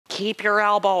keep your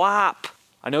elbow up.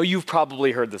 I know you've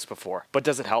probably heard this before, but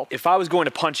does it help? If I was going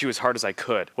to punch you as hard as I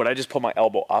could, would I just pull my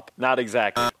elbow up? Not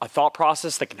exactly. A thought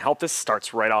process that can help this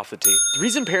starts right off the tee. The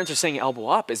reason parents are saying elbow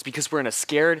up is because we're in a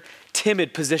scared,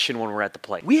 timid position when we're at the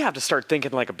plate. We have to start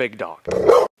thinking like a big dog.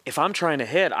 If I'm trying to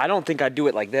hit, I don't think I'd do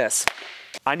it like this.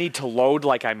 I need to load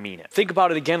like I mean it. Think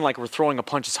about it again like we're throwing a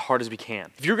punch as hard as we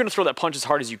can. If you're gonna throw that punch as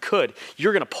hard as you could,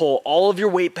 you're gonna pull all of your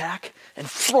weight back and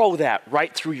throw that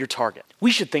right through your target.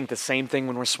 We should think the same thing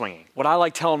when we're swinging. What I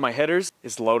like telling my hitters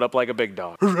is load up like a big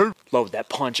dog. Load that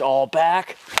punch all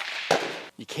back.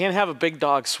 You can't have a big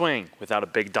dog swing without a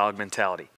big dog mentality.